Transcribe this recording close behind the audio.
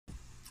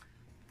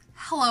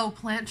Hello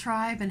Plant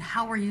Tribe, and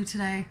how are you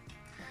today?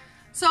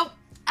 So,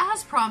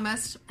 as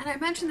promised, and I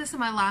mentioned this in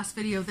my last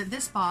video that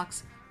this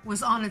box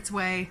was on its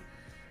way,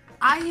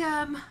 I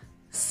am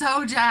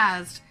so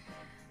jazzed.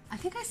 I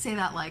think I say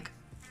that like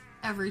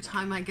every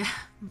time I get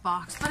a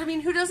box, but I mean,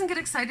 who doesn't get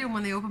excited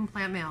when they open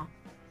plant mail?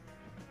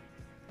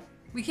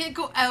 We can't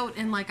go out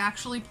and like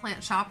actually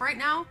plant shop right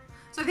now,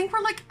 so I think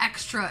we're like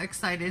extra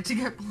excited to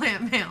get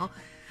plant mail.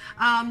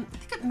 I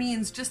think it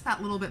means just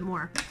that little bit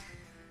more.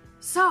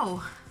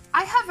 So,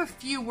 I have a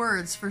few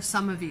words for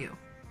some of you.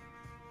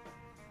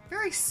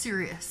 Very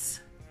serious.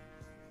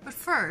 But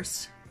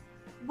first,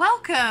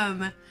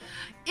 welcome!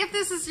 If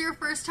this is your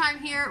first time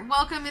here,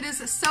 welcome. It is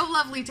so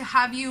lovely to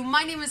have you.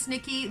 My name is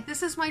Nikki.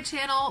 This is my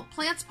channel,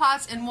 Plants,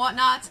 Pots, and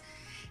Whatnot.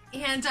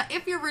 And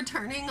if you're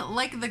returning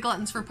like the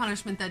gluttons for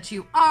punishment that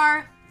you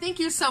are, thank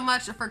you so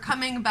much for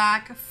coming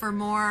back for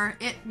more.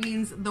 It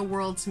means the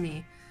world to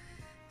me.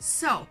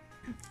 So,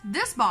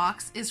 this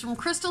box is from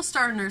Crystal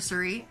Star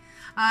Nursery.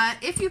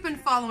 If you've been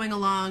following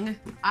along,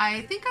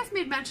 I think I've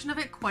made mention of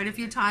it quite a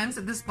few times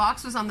that this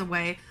box was on the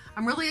way.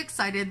 I'm really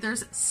excited.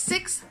 There's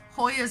 6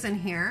 Hoyas in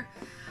here.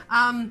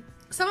 Some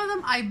of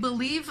them, I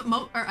believe,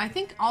 I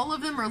think all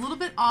of them are a little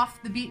bit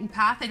off the beaten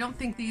path. I don't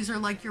think these are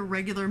like your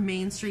regular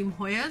mainstream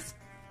Hoyas.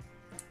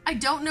 I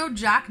don't know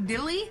jack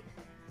diddly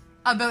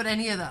about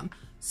any of them.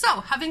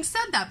 So, having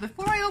said that,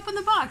 before I open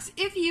the box,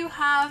 if you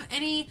have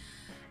any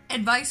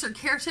advice or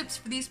care tips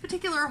for these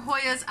particular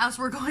Hoyas as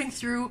we're going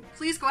through,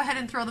 please go ahead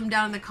and throw them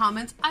down in the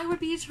comments. I would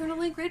be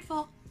eternally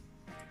grateful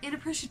and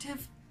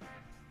appreciative,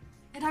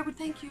 and I would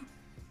thank you.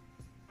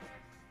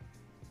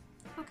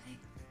 Okay.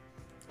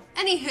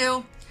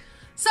 Anywho,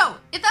 so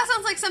if that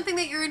sounds like something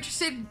that you're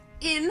interested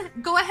in,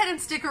 go ahead and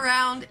stick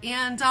around.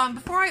 And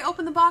before I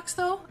open the box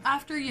though,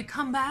 after you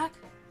come back,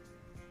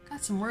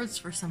 got some words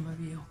for some of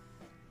you.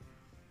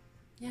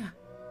 Yeah.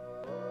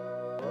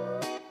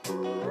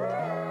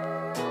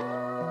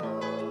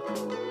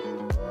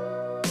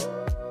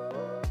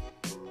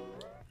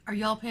 Are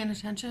y'all paying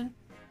attention?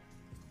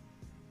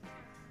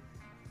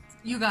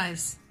 You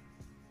guys.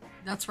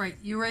 That's right,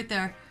 you right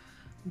there.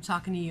 I'm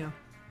talking to you.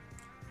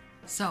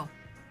 So,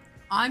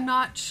 I'm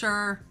not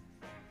sure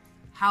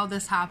how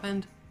this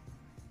happened,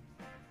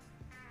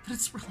 but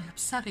it's really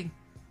upsetting.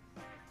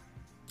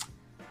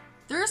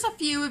 There's a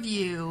few of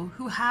you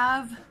who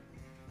have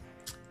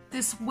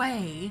this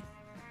way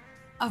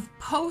of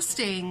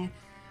posting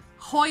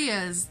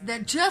Hoyas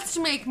that just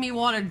make me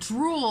want to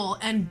drool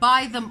and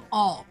buy them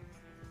all.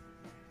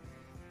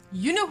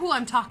 You know who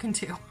I'm talking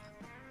to.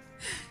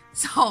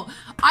 So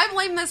I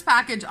blame this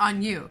package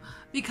on you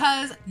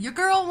because your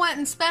girl went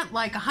and spent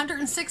like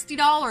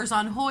 $160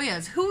 on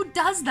Hoyas. Who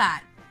does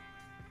that?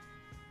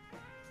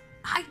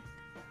 I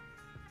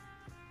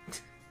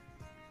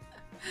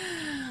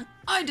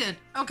did.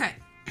 Okay.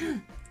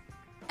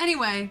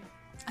 Anyway,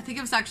 I think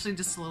it was actually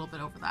just a little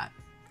bit over that.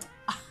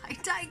 I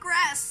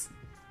digress.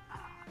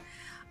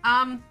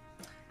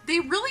 They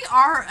really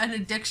are an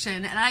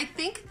addiction, and I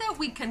think that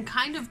we can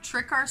kind of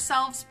trick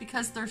ourselves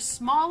because they're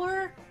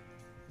smaller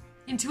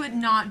into it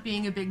not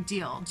being a big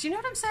deal. Do you know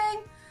what I'm saying?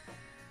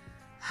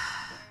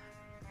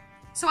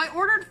 So I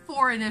ordered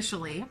 4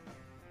 initially,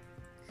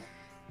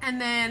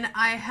 and then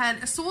I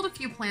had sold a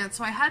few plants,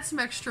 so I had some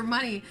extra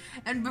money,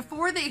 and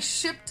before they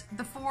shipped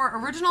the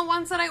 4 original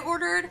ones that I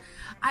ordered,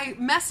 I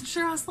messaged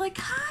her. I was like,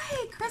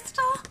 "Hi,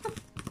 Crystal."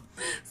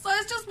 So I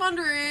was just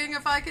wondering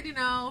if I could, you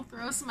know,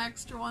 throw some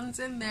extra ones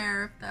in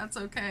there, if that's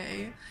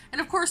okay.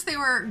 And of course they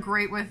were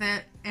great with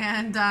it.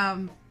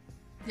 And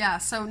yeah,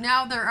 so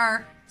now there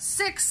are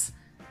 6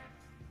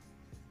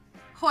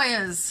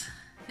 Hoyas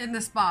in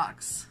this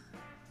box.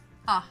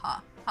 Ha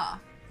ha ha.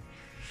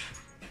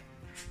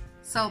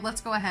 So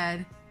let's go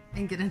ahead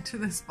and get into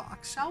this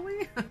box, shall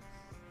we?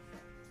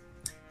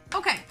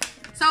 Okay,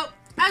 so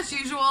as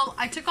usual,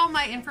 I took all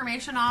my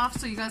information off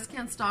so you guys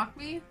can't stalk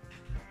me.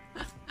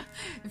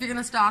 If you're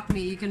gonna stalk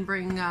me, you can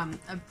bring a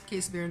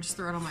case of beer and just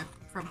throw it on my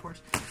front porch.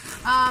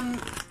 I'm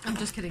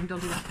just kidding, don't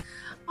do that.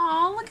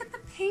 Oh, look at the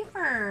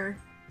paper.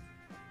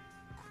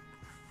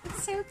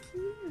 It's so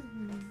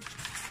cute.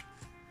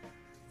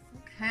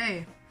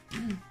 Okay.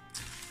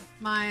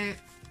 My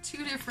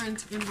 2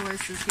 different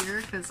invoices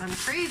here because I'm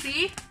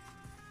crazy.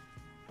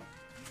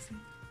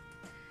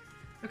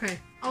 Okay,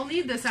 I'll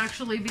need this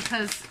actually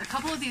because a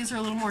couple of these are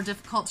a little more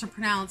difficult to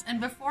pronounce. And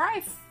before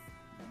I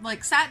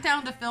like sat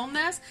down to film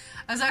this,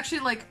 I was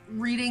actually like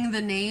reading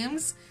the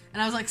names and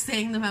I was like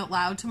saying them out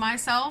loud to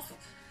myself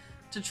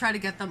to try to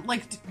get them.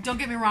 Like, don't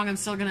get me wrong, I'm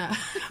still gonna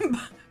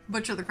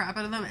butcher the crap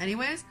out of them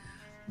anyways.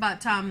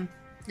 But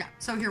yeah,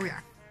 so here we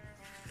are.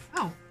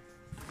 Oh.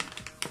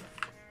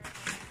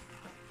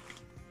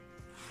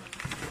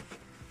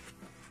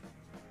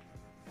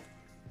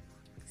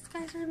 These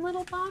guys are in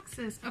little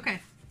boxes. Okay.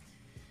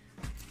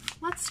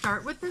 Let's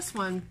start with this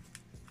one.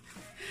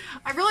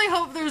 I really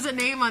hope there's a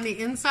name on the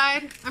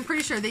inside. I'm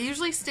pretty sure they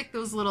usually stick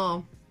those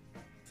little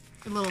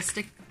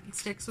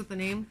sticks with the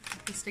name,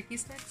 the sticky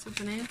sticks with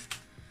the name.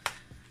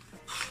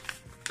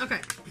 Okay,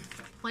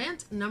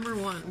 plant number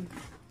 1.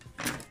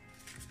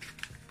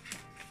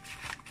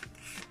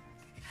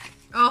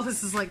 Oh,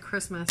 this is like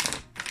Christmas.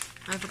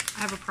 I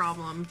have a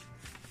problem.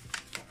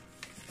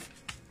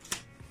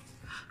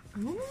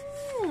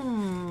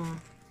 Ooh.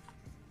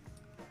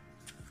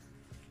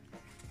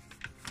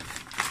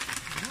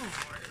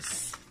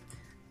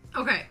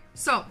 Okay,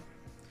 so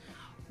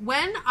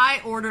when I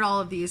ordered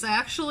all of these, I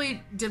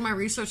actually did my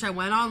research. I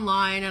went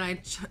online and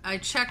I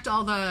checked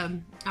all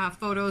the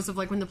photos of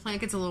like when the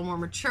plant gets a little more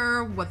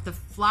mature, what the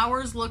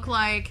flowers look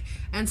like,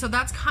 and so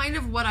that's kind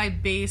of what I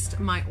based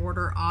my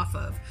order off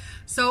of.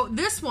 So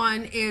this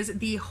one is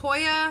the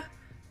Hoya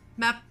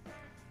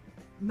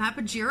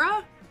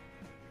Mapagira.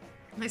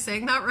 Am I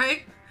saying that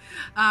right?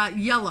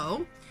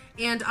 Yellow,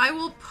 and I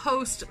will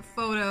post a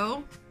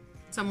photo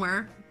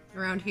somewhere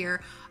around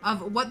here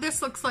of what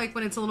this looks like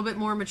when it's a little bit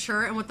more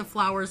mature and what the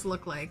flowers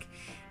look like.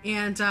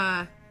 And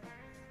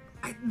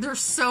they're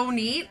so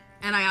neat,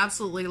 and I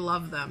absolutely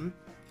love them.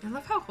 I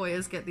love how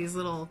Hoyas get these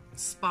little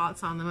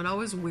spots on them. It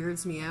always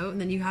weirds me out,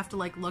 and then you have to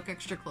like look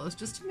extra close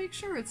just to make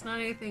sure it's not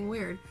anything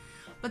weird.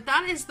 But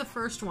that is the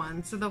first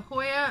one. So the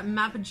Hoya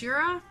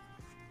Mapagira,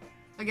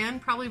 again,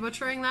 probably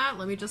butchering that.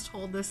 Let me just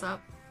hold this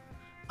up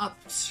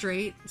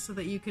straight so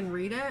that you can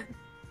read it.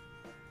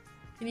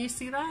 Can you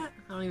see that?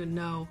 I don't even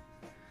know.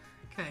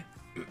 Okay.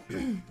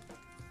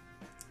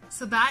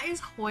 So that is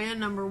Hoya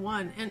number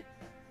 1. And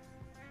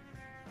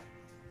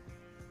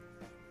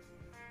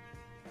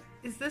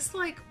is this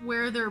like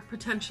where there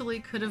potentially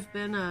could have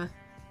been a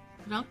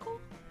peduncle?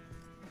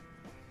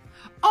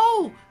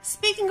 Oh,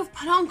 speaking of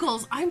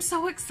peduncles, I'm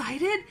so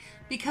excited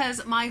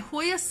because my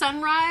Hoya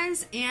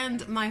Sunrise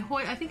and my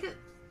Hoya, I think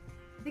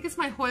it's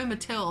my Hoya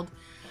Mathilde,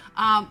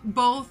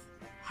 both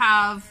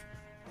have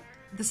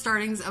the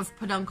startings of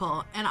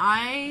peduncle, and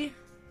I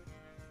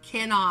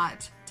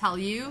cannot tell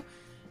you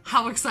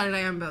how excited I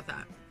am about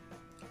that,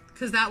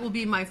 because that will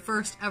be my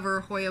first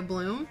ever Hoya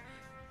bloom,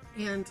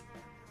 and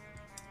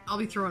I'll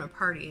be throwing a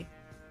party.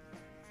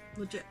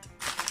 Legit.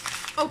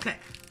 Okay.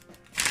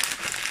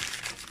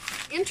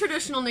 In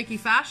traditional Nikki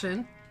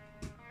fashion,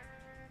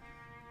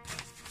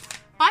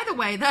 by the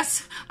way,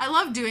 I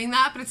love doing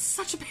that, but it's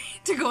such a pain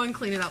to go and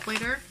clean it up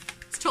later.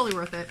 It's totally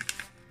worth it.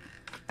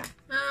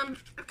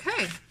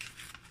 Okay.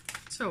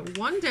 So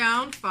 1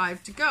 down,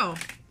 5 to go.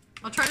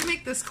 I'll try to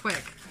make this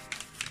quick.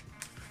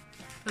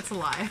 That's a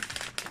lie.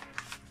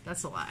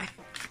 That's a lie.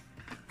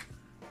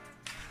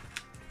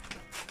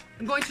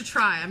 I'm going to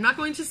try. I'm not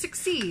going to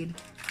succeed,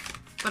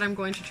 but I'm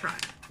going to try.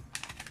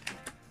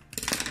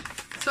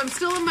 So I'm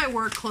still in my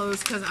work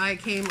clothes because I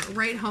came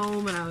right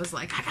home and I was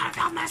like, I gotta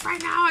film this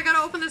right now. I gotta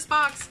open this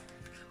box.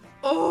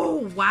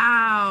 Oh,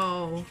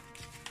 wow.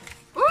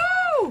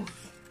 Ooh!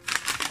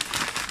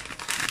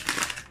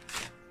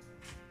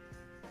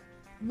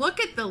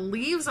 Look at the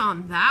leaves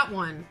on that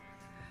one.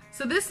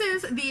 So this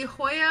is the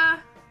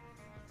Hoya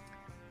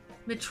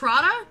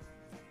Mitrata.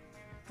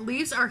 The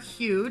leaves are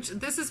huge.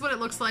 This is what it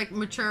looks like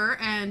mature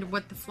and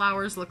what the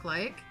flowers look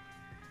like.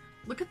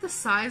 Look at the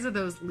size of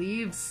those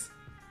leaves.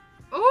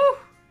 Ooh!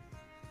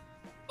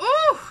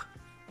 Ooh!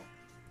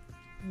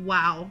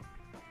 Wow.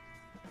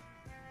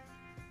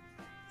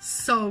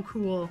 So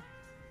cool.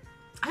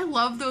 I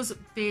love those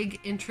big,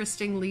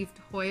 interesting leafed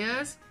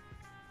Hoyas.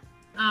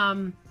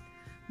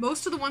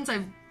 Most of the ones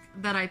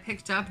that I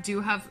picked up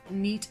do have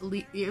neat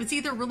it's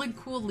either really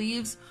cool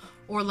leaves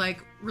or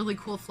like really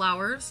cool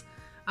flowers.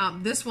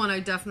 This one I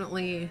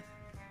definitely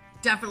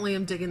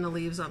am digging the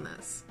leaves on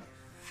this.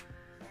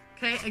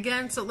 Okay,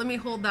 again, so let me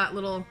hold that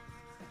little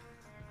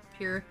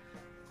here.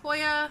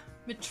 Hoya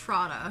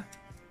Mitrata.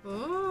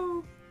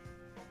 Oh.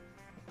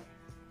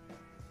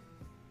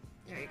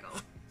 There you go.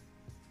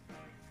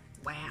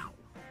 Wow.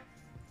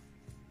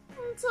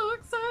 I'm so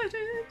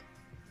excited.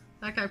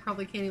 That guy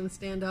probably can't even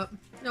stand up.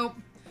 Nope.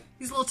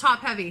 He's a little top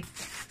heavy.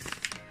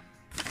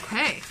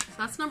 Okay, so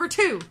that's number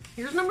 2.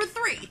 Here's number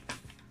 3.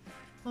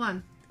 Hold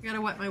on. I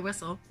gotta wet my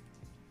whistle.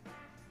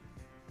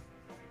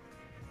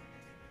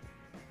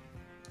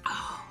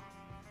 Oh.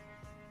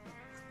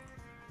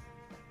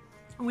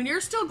 When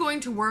you're still going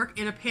to work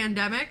in a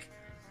pandemic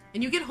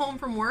and you get home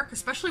from work,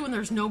 especially when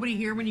there's nobody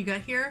here when you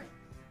get here,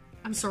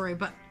 I'm sorry,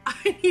 but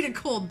I need a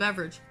cold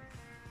beverage.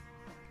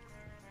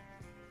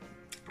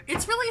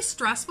 It's really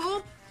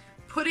stressful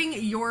putting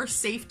your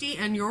safety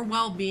and your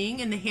well-being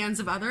in the hands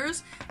of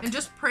others and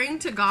just praying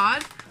to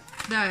God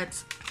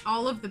that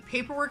all of the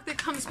paperwork that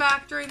comes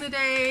back during the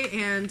day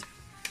and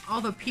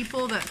all the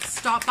people that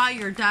stop by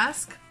your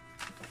desk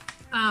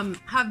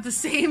have the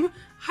same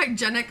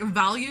hygienic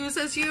values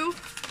as you.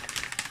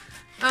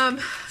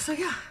 So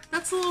yeah,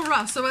 that's a little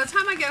rough. So by the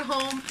time I get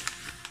home,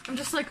 I'm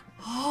just like,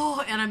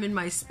 oh, and I'm in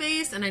my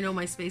space and I know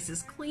my space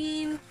is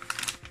clean.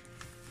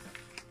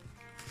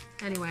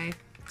 Anyway,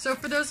 so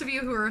for those of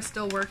you who are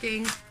still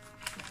working,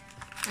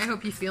 I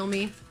hope you feel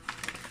me.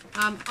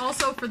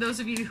 Also, for those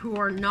of you who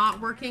are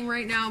not working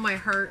right now, my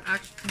heart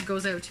actually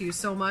goes out to you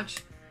so much.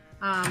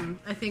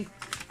 I think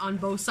on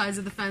both sides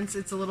of the fence,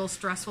 it's a little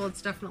stressful.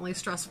 It's definitely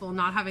stressful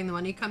not having the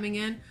money coming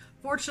in.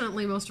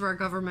 Fortunately, most of our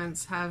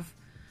governments have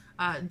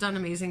done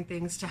amazing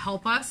things to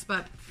help us,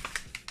 but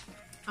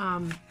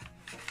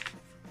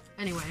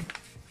anyway,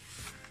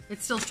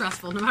 It's still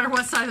stressful, no matter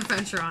what side of the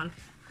fence you're on.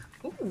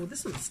 Ooh,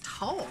 this one's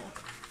tall.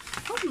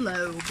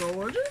 Hello,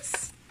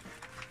 gorgeous.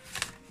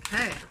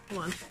 Okay,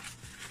 hold on.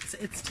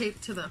 It's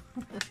taped to the...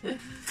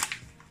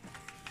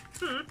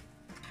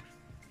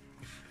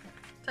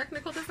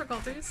 Technical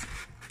difficulties.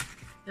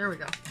 There we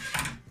go.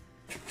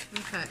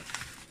 Okay.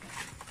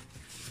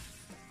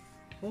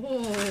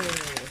 Oh.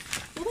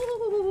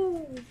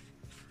 Ooh.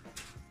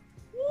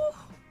 Ooh.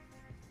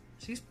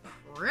 She's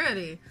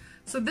pretty.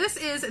 So this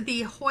is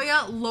the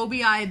Hoya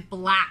Lobii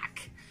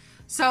Black.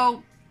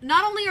 So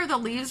not only are the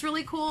leaves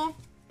really cool,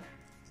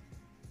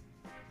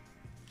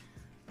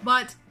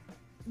 but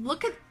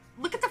look at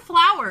the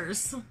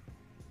flowers.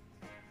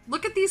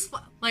 Look at these,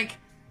 like,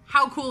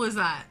 how cool is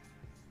that?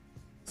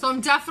 So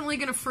I'm definitely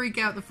gonna freak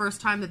out the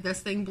first time that this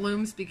thing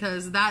blooms,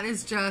 because that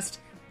is just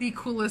the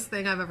coolest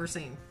thing I've ever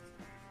seen.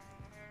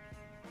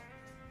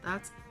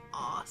 That's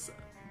awesome.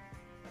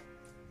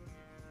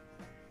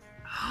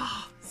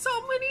 Oh, so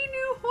many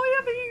new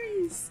Hoya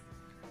babies.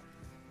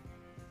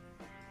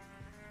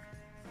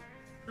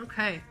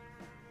 Okay,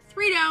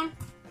 3 down.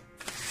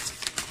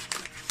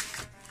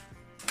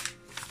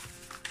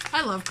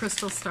 I love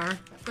Crystal Star.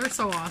 They're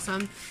so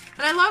awesome.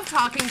 And I love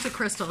talking to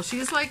Crystal.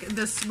 She's like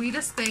the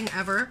sweetest thing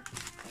ever.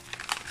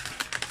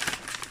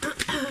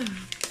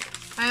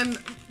 I'm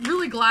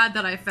really glad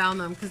that I found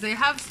them, because they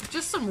have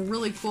just some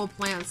really cool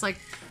plants. Like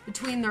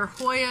between their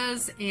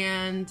Hoyas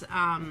and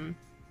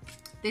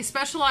they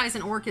specialize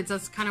in orchids.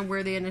 That's kind of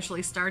where they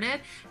initially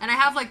started. And I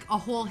have like a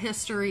whole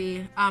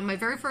history. My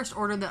very first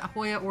order, the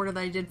Hoya order that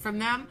I did from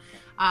them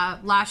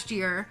last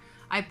year,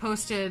 I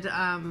posted,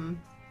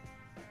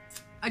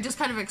 I just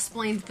kind of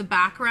explained the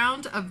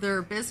background of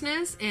their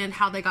business and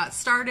how they got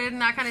started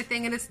and that kind of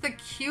thing. And it's the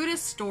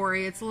cutest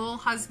story. It's a little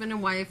husband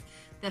and wife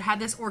that had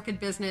this orchid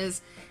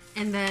business,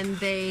 and then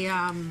they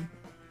kind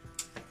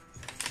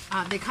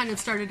of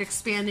started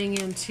expanding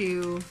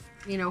into,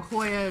 you know,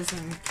 Hoyas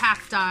and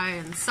cacti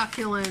and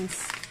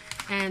succulents.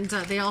 And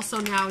they also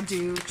now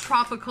do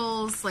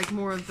tropicals, like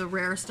more of the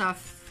rare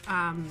stuff,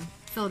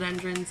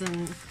 philodendrons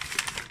and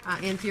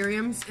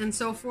anthuriums and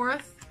so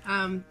forth.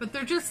 But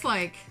they're just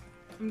like,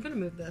 I'm gonna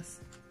move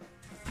this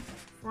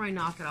before I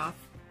knock it off.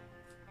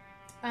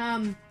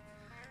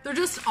 They're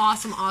just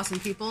awesome, awesome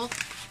people.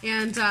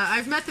 And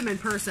I've met them in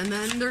person,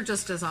 and they're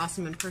just as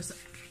awesome in person.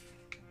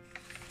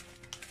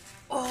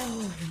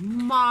 Oh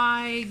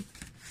my,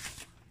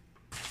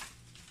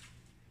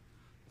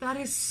 that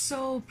is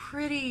so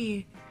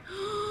pretty.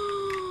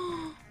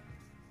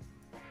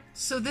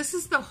 So this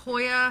is the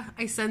Hoya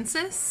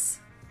icensis.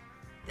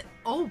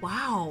 Oh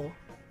wow,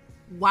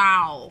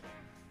 wow.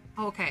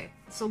 Okay,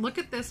 so look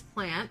at this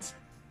plant.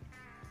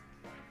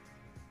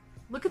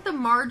 Look at the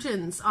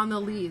margins on the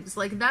leaves.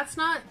 Like, that's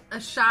not a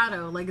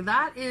shadow. Like,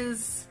 that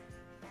is...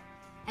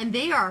 And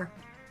they are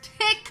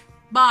tick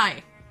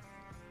by.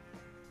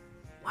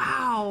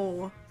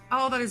 Wow.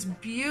 Oh, that is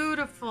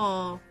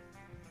beautiful.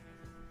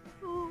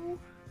 Oh.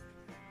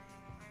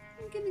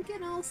 I'm gonna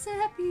get all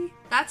sappy.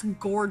 That's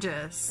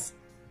gorgeous.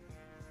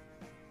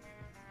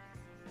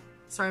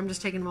 Sorry, I'm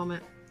just taking a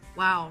moment.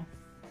 Wow.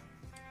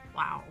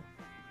 Wow.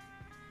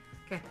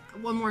 Okay,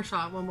 one more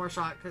shot,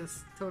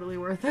 because totally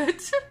worth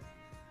it.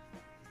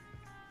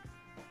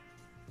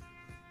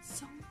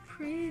 So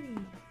pretty,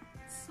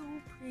 so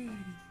pretty.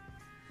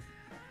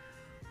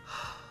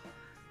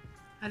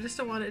 I just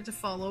don't want it to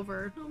fall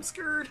over. I'm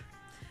scared.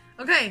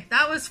 Okay,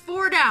 that was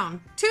 4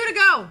 down, 2 to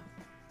go.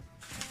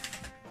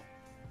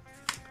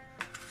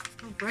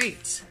 All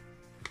right.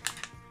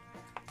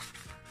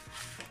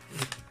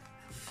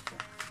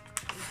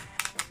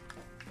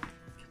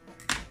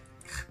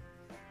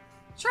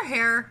 Does your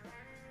hair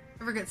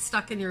ever get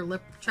stuck in your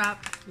lip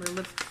chap?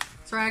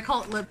 Sorry, I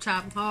call it lip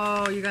chap.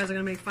 Oh, you guys are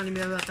gonna make fun of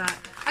me about that.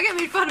 I get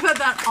made fun about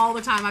that all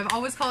the time. I've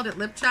always called it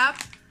lip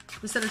chap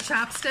instead of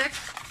chapstick.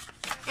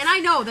 And I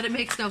know that it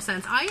makes no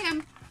sense. I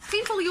am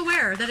painfully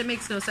aware that it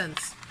makes no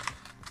sense.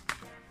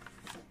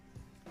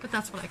 But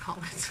that's what I call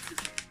it.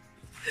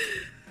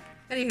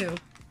 Anywho,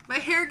 my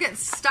hair gets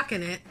stuck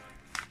in it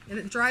and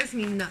it drives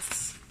me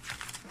nuts.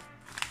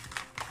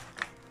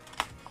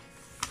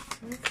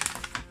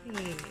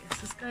 Okay,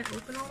 is this guy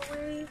open all the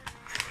way?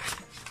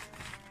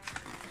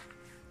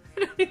 I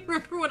don't even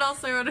remember what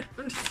else I wrote.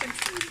 I'm just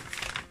excited.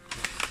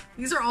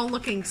 These are all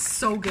looking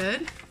so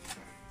good.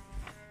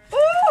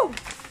 Ooh!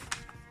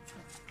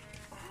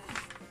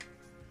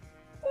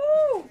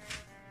 Ooh!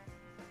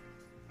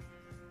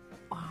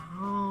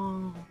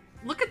 Wow.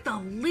 Look at the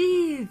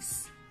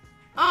leaves.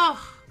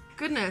 Oh,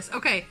 goodness.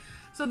 Okay,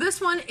 so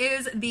this one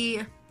is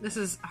the, this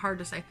is hard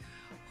to say,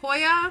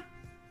 Hoya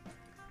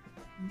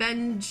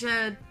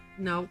Benjanet.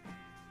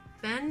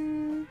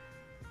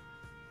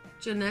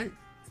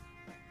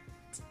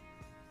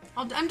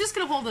 I'm just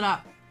gonna hold it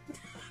up.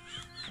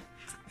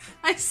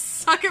 I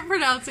suck at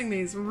pronouncing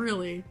these,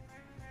 really.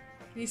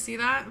 Can you see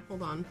that?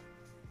 Hold on.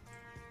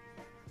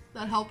 Does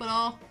that help at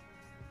all?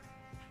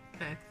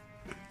 Okay.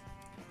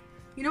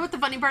 You know what the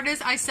funny part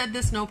is? I said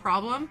this no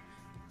problem,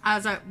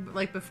 as I,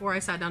 like, before I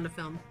sat down to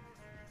film.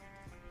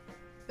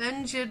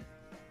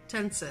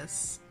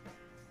 Benjatensis.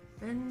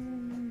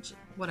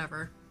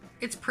 whatever.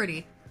 It's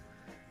pretty.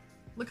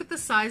 Look at the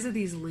size of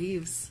these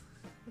leaves.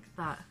 Look at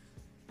that.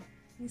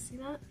 Can you see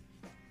that?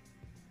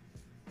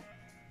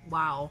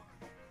 Wow.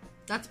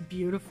 That's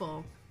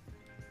beautiful.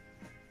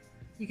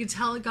 You can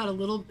tell it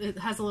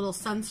has a little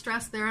sun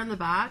stress there on the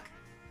back.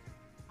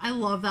 I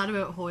love that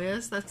about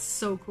Hoyas. That's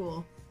so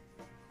cool.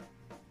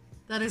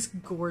 That is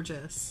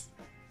gorgeous.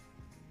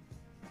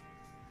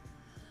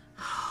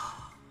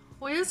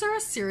 Hoyas are a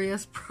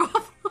serious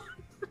problem.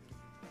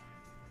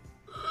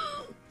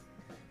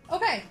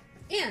 Okay,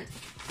 and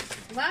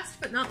last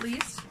but not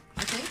least,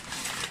 I think.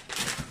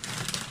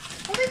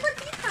 Oh, they put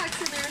heat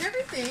packs in there and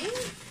everything.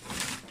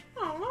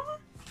 Aww.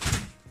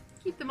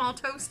 Keep them all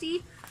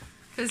toasty.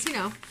 Because, you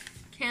know,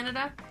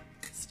 Canada,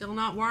 still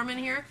not warm in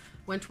here.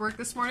 Went to work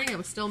this morning, it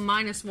was still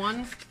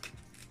 -1.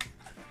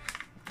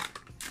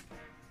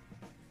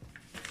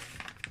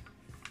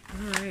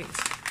 Alright.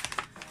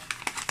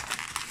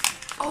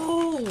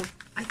 Oh,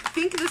 I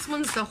think this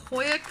one's the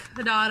Hoya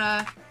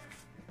Kadada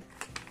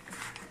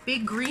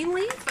Big Green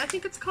Leaf, I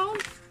think it's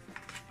called.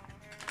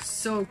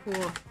 So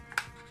cool.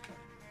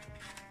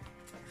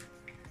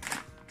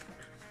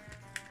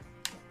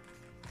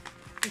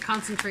 The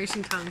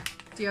concentration tongue.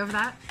 Do you have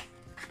that?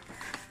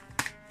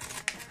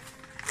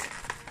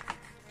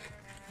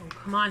 Oh,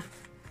 come on.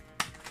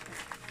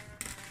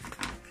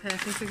 Okay, I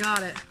think we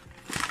got it.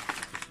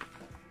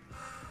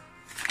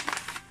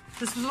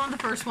 This was one of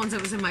the first ones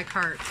that was in my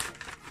cart.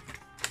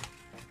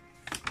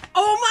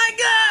 Oh my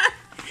god!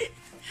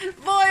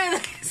 Boy, are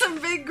they some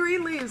big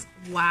green leaves.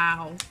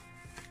 Wow. Look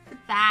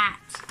at that.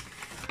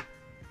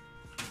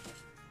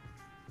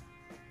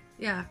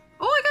 Yeah.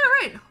 Oh, I got it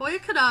right. Hoya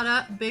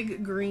Kadada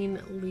Big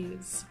Green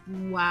Leaves.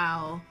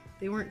 Wow.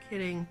 They weren't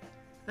kidding.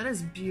 That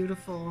is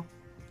beautiful.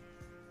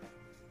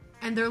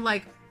 And they're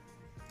like,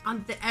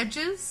 on the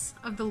edges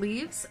of the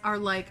leaves are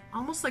like,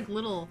 almost like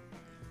little,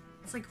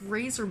 it's like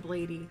razor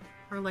bladey,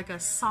 or like a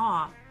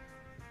saw.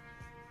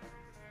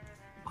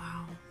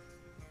 Wow.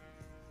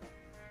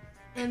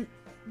 And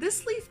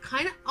this leaf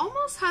kind of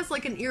almost has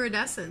like an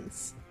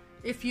iridescence.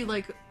 If you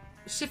like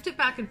shift it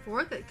back and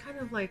forth, it kind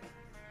of like,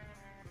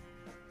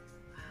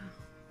 wow.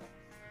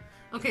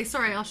 Okay,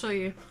 sorry, I'll show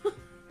you.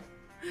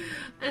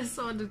 I just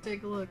wanted to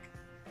take a look.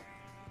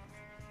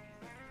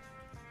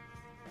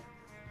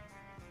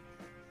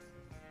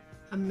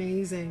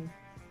 Amazing.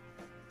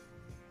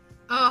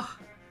 Oh,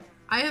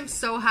 I am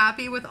so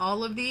happy with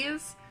all of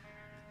these.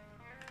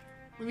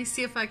 Let me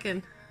see if I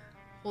can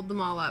hold them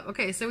all up.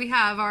 Okay, so we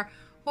have our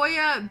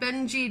Hoya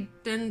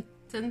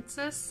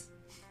benjidensis.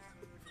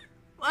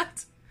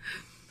 What?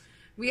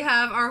 We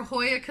have our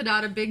Hoya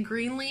Kadada Big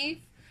Green Leaf.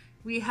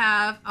 We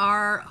have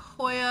our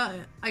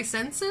Hoya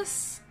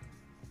icensis,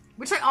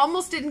 which I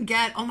almost didn't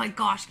get. Oh my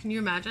gosh, can you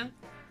imagine?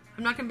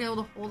 I'm not gonna be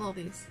able to hold all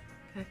these.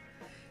 Okay.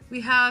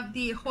 We have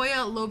the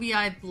Hoya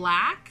lobii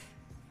black.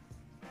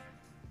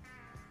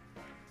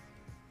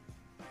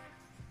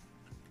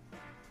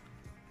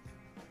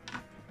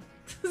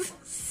 This is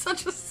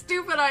such a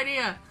stupid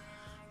idea.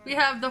 We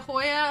have the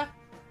Hoya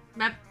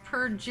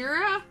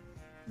Mapergira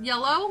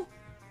yellow.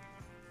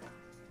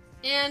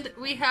 And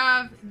we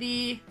have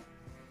the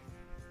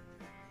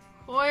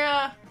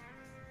Hoya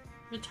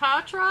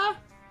Matatra.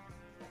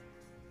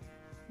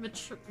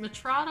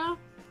 Matrata.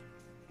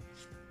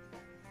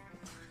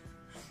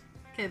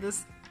 Okay,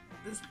 this,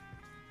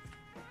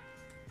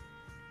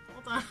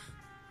 hold on.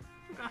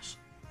 Oh gosh.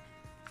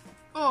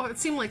 Oh, it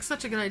seemed like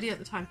such a good idea at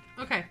the time.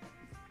 Okay.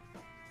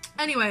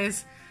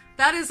 Anyways,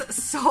 that is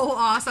so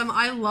awesome.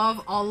 I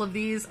love all of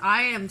these.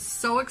 I am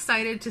so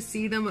excited to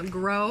see them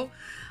grow.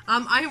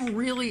 I am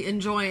really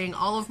enjoying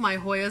all of my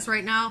Hoyas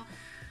right now.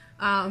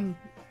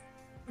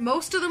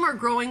 Most of them are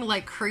growing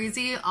like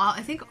crazy.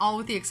 I think all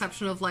with the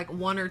exception of like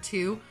 1 or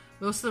 2.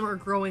 Most of them are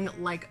growing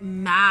like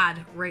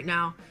mad right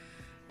now.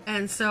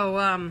 And so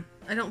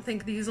I don't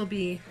think these will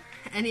be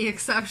any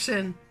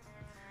exception.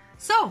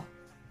 So,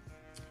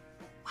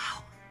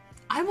 wow.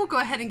 I will go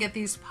ahead and get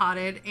these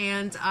potted,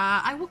 and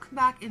I will come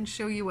back and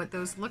show you what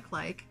those look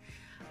like.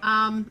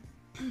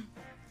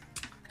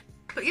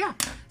 But yeah,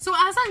 so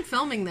as I'm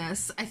filming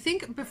this, I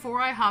think before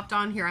I hopped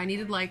on here, I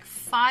needed like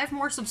 5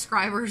 more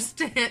subscribers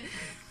to hit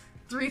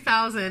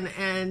 3,000,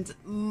 and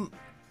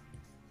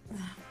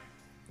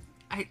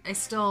I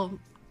still,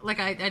 like,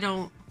 I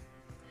don't,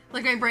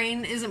 like, my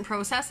brain isn't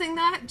processing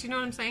that. Do you know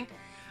what I'm saying?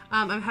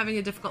 I'm having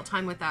a difficult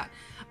time with that.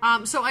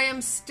 So I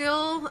am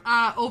still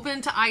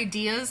open to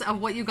ideas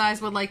of what you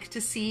guys would like to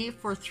see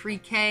for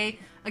 3K.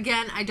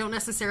 Again, I don't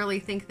necessarily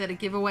think that a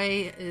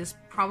giveaway is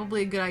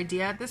probably a good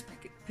idea at this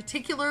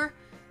particular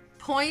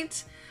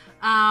point.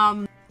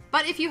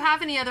 But if you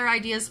have any other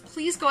ideas,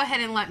 please go ahead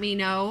and let me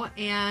know,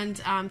 and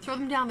throw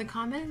them down in the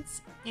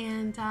comments,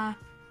 and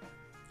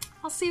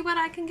I'll see what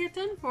I can get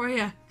done for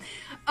you.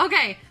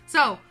 Okay,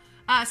 so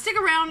stick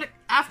around.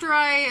 After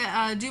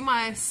I do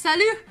my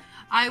salut,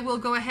 I will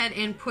go ahead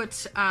and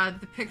put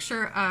the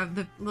picture of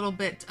the little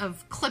bit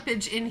of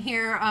clippage in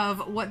here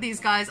of what these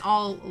guys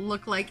all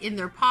look like in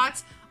their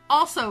pots.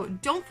 Also,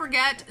 don't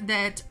forget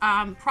that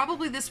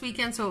probably this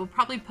weekend, so it will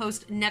probably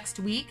post next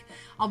week,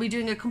 I'll be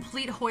doing a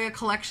complete Hoya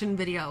collection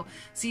video.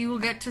 So you will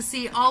get to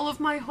see all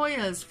of my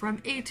Hoyas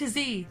from A to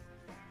Z.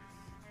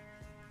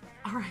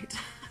 All right.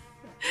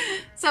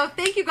 So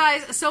thank you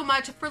guys so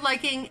much for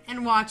liking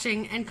and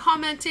watching and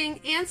commenting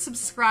and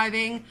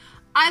subscribing.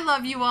 I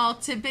love you all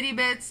to bitty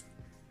bits.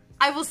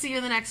 I will see you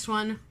in the next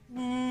one.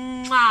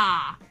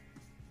 Mwah.